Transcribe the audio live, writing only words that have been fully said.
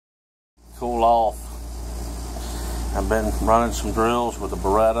cool off. I've been running some drills with the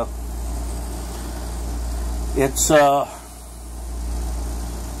Beretta. It's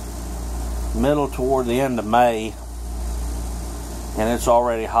middle toward the end of May, and it's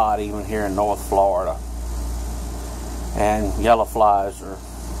already hot even here in North Florida. And yellow flies are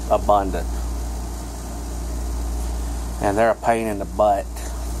abundant. And they're a pain in the butt.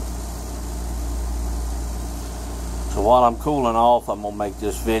 So while I'm cooling off, I'm going to make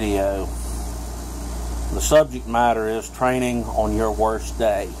this video. The subject matter is training on your worst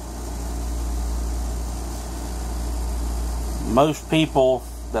day. Most people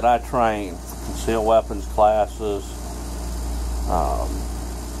that I train for concealed weapons classes,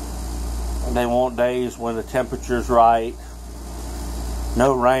 they want days when the temperature's right,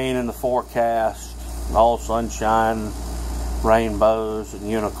 no rain in the forecast, all sunshine, rainbows,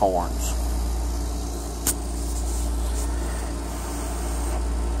 and unicorns.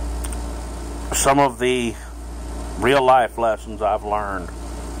 Some of the real life lessons I've learned.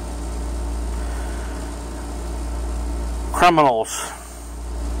 Criminals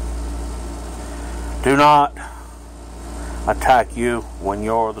do not attack you when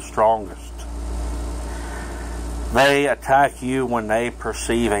you're the strongest. They attack you when they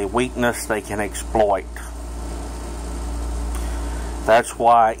perceive a weakness they can exploit. That's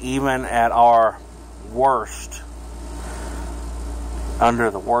why even at our worst,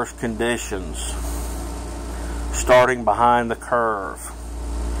 under the worst conditions, starting behind the curve,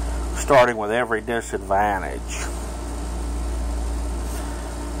 starting with every disadvantage,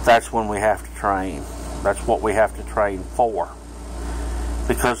 that's when we have to train. That's what we have to train for,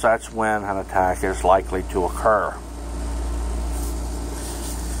 because that's when an attack is likely to occur.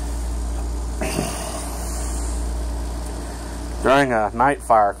 During a night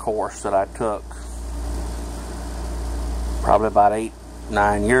fire course that I took probably about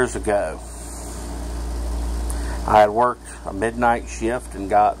 8-9 years ago, I had worked a midnight shift and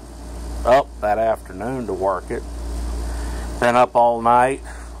got up that afternoon to work it. Been up all night,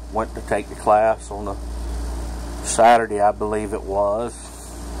 went to take the class on a Saturday, I believe it was.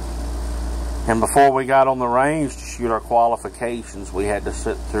 And before we got on the range to shoot our qualifications, we had to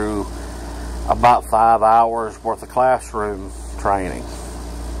sit through about 5 hours worth of classroom training.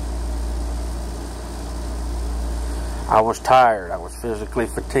 I was tired. I was physically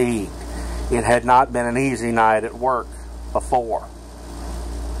fatigued. It had not been an easy night at work before.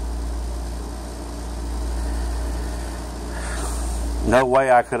 No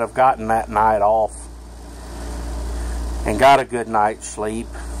way I could have gotten that night off and got a good night's sleep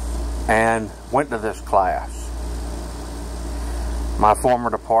and went to this class. My former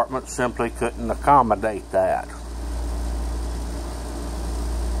department simply couldn't accommodate that.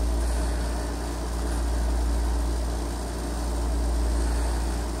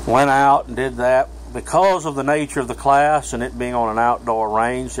 Went out and did that. Because of the nature of the class and it being on an outdoor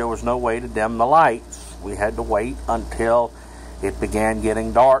range, there was no way to dim the lights. We had to wait until it began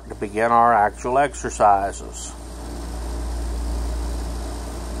getting dark to begin our actual exercises.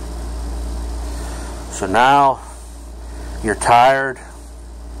 So now you're tired,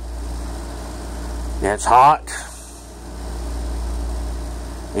 it's hot.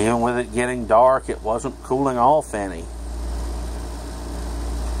 Even with it getting dark, it wasn't cooling off any.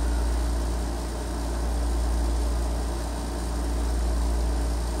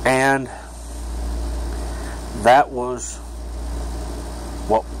 And that was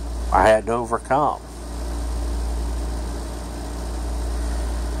what I had to overcome.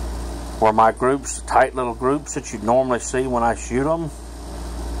 Were my groups tight little groups that you'd normally see when I shoot them?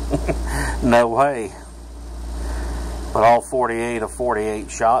 No way. But all 48 of 48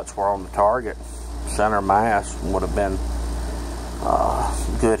 shots were on the target. Center mass would have been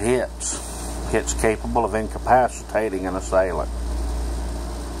good hits. Hits capable of incapacitating an assailant.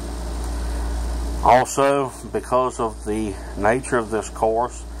 Also, because of the nature of this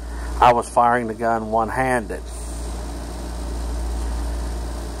course, I was firing the gun one-handed.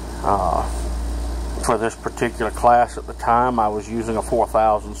 For this particular class at the time, I was using a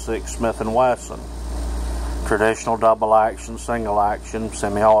 4006 Smith & Wesson. Traditional double action, single action,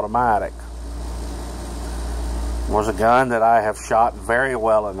 semi-automatic. It was a gun that I have shot very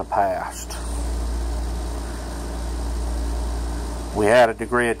well in the past. We had a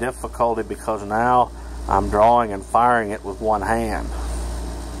degree of difficulty because now I'm drawing and firing it with one hand,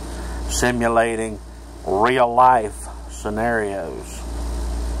 simulating real life scenarios.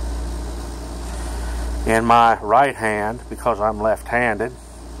 In my right hand, because I'm left-handed,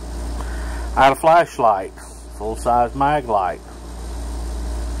 I had a flashlight, full-size mag light.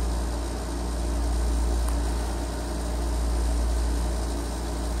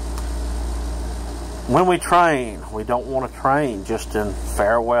 When we train, we don't want to train just in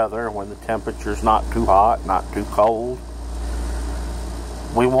fair weather when the temperature's not too hot, not too cold.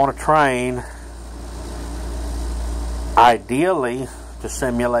 We want to train ideally to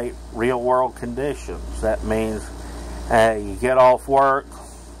simulate real world conditions. That means you get off work,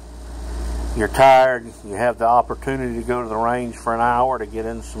 you're tired, you have the opportunity to go to the range for an hour to get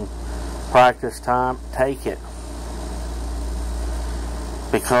in some practice time, take it.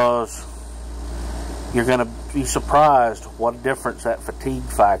 Because you're going to be surprised what a difference that fatigue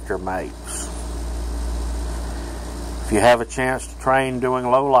factor makes. If you have a chance to train doing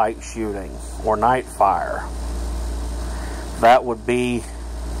low light shooting or night fire, that would be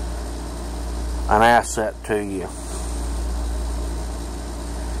an asset to you.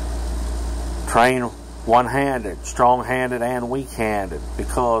 Train one-handed, strong-handed, and weak-handed,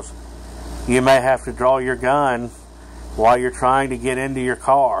 because you may have to draw your gun while you're trying to get into your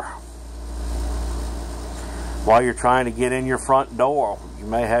car. While you're trying to get in your front door, you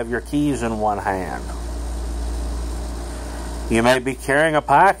may have your keys in one hand. You may be carrying a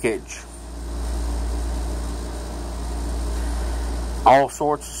package. All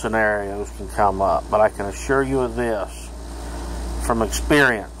sorts of scenarios can come up, but I can assure you of this, from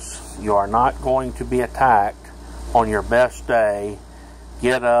experience, you are not going to be attacked on your best day.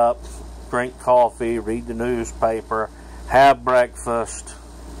 Get up, drink coffee, read the newspaper, have breakfast.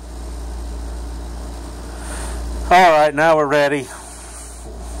 All right, now we're ready.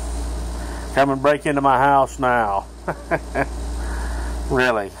 Come and break into my house now.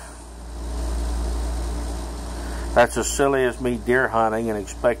 Really. That's as silly as me deer hunting and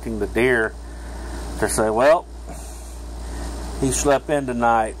expecting the deer to say, well, he slept in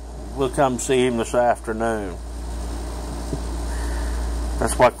tonight. We'll come see him this afternoon.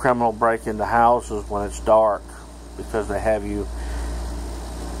 That's why criminals break into houses when it's dark, because they have you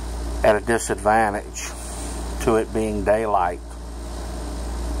at a disadvantage to it being daylight.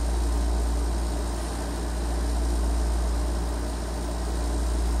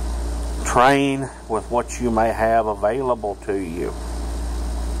 Train with what you may have available to you.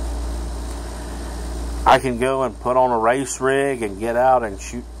 I can go and put on a race rig and get out and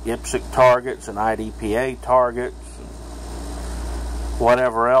shoot IPSC targets and IDPA targets and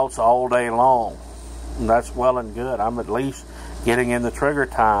whatever else all day long. And that's well and good. I'm at least getting in the trigger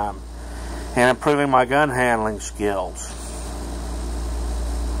time and improving my gun handling skills.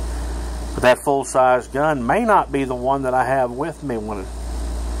 But that full-size gun may not be the one that I have with me when the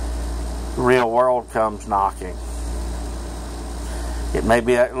real world comes knocking. It may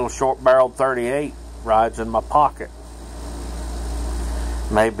be that little short-barreled 38 rides in my pocket.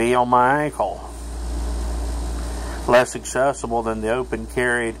 May be on my ankle. Less accessible than the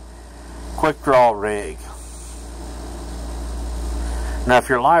open-carried quick-draw rig. Now, if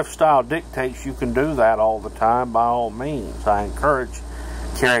your lifestyle dictates you can do that all the time, by all means, I encourage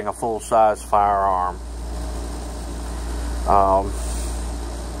carrying a full-size firearm.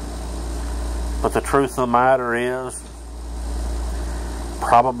 But the truth of the matter is,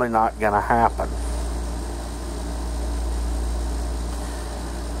 probably not going to happen.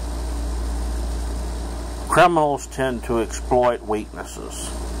 Criminals tend to exploit weaknesses.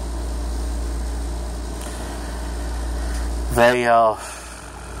 They're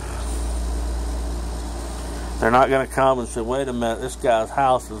not going to come and say, wait a minute, this guy's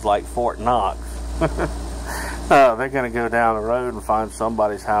house is like Fort Knox. They're going to go down the road and find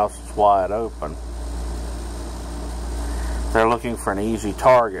somebody's house that's wide open. They're looking for an easy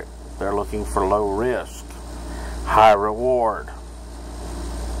target. They're looking for low risk, high reward.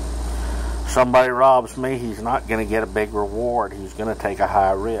 Somebody robs me, he's not going to get a big reward. He's going to take a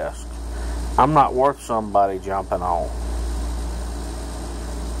high risk. I'm not worth somebody jumping on.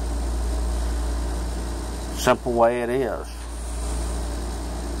 Simple way it is.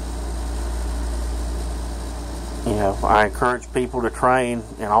 You know, I encourage people to train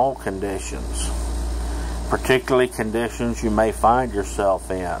in all conditions, particularly conditions you may find yourself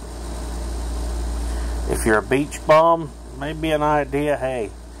in. If you're a beach bum, maybe an idea,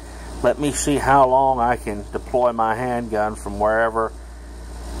 hey, let me see how long I can deploy my handgun from wherever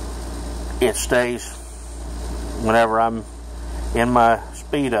it stays whenever I'm in my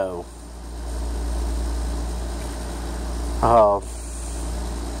Speedo.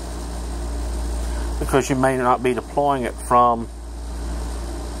 Because you may not be deploying it from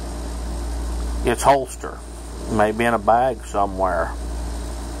its holster. It may be in a bag somewhere.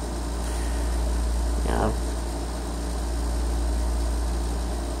 You know,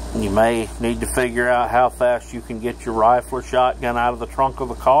 you may need to figure out how fast you can get your rifle or shotgun out of the trunk of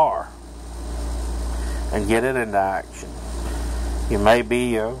the car and get it into action. You may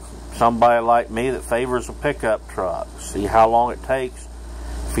be somebody like me that favors a pickup truck. See how long it takes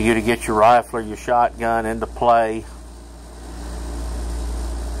for you to get your rifle or your shotgun into play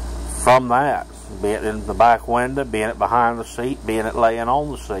from that. Be it in the back window, being it behind the seat, being it laying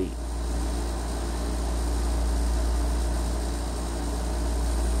on the seat.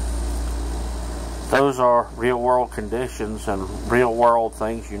 Those are real world conditions and real world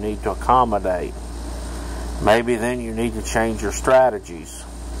things you need to accommodate. Maybe then you need to change your strategies.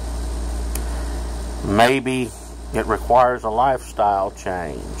 Maybe it requires a lifestyle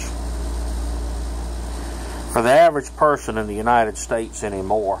change. For the average person in the United States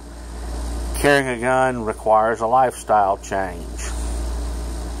anymore, carrying a gun requires a lifestyle change.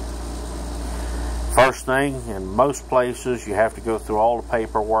 First thing, in most places, you have to go through all the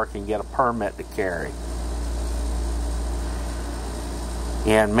paperwork and get a permit to carry.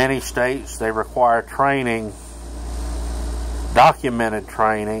 In many states, they require training, documented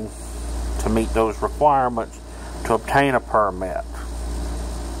training, to meet those requirements to obtain a permit.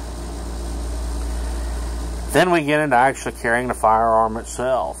 Then we get into actually carrying the firearm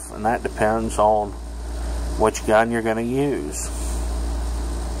itself, and that depends on which gun you're going to use.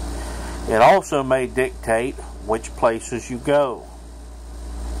 It also may dictate which places you go.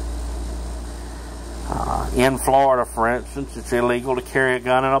 In Florida, for instance, it's illegal to carry a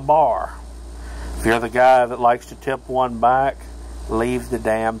gun in a bar. If you're the guy that likes to tip one back, leave the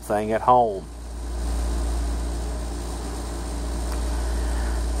damn thing at home.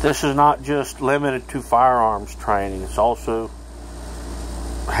 This is not just limited to firearms training. It's also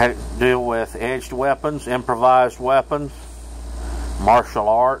had to deal with edged weapons, improvised weapons, martial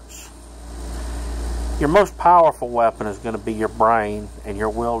arts. Your most powerful weapon is going to be your brain and your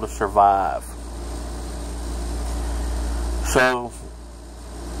will to survive. So,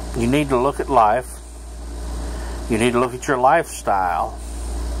 you need to look at life. You need to look at your lifestyle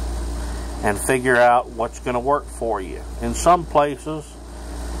and figure out what's going to work for you. In some places,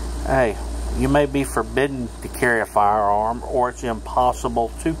 hey, you may be forbidden to carry a firearm, or it's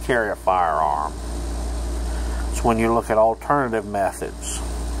impossible to carry a firearm. It's when you look at alternative methods.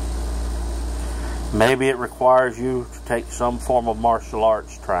 Maybe it requires you to take some form of martial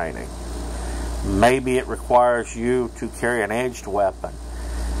arts training. Maybe it requires you to carry an edged weapon.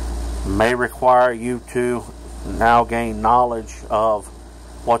 May require you to now gain knowledge of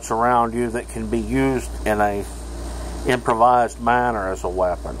what's around you that can be used in a improvised manner as a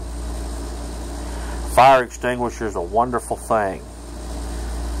weapon. Fire extinguisher is a wonderful thing.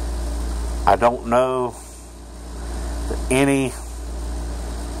 I don't know that any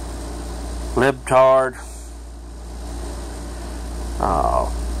libtard,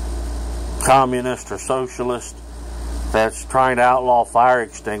 communist or socialist that's trying to outlaw fire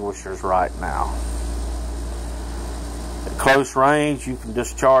extinguishers right now. At close range, you can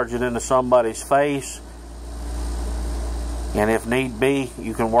discharge it into somebody's face, and if need be,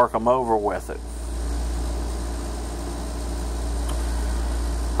 you can work them over with it.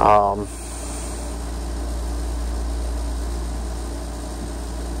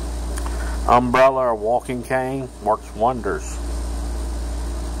 Umbrella or walking cane works wonders.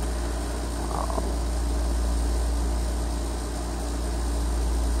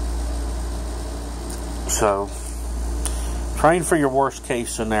 So, train for your worst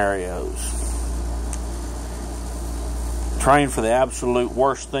case scenarios. Train for the absolute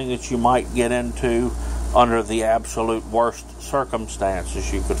worst thing that you might get into under the absolute worst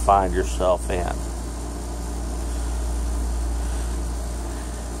circumstances you could find yourself in.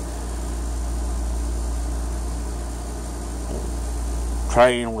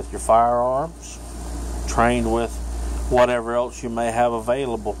 Train with your firearms. Train with whatever else you may have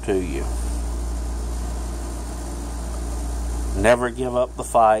available to you. Never give up the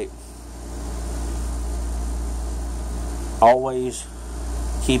fight. Always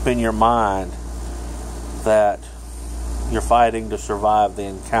keep in your mind that you're fighting to survive the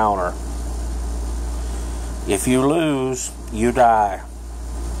encounter. If you lose, you die.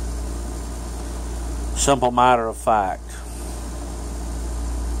 Simple matter of fact.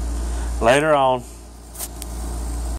 Later on,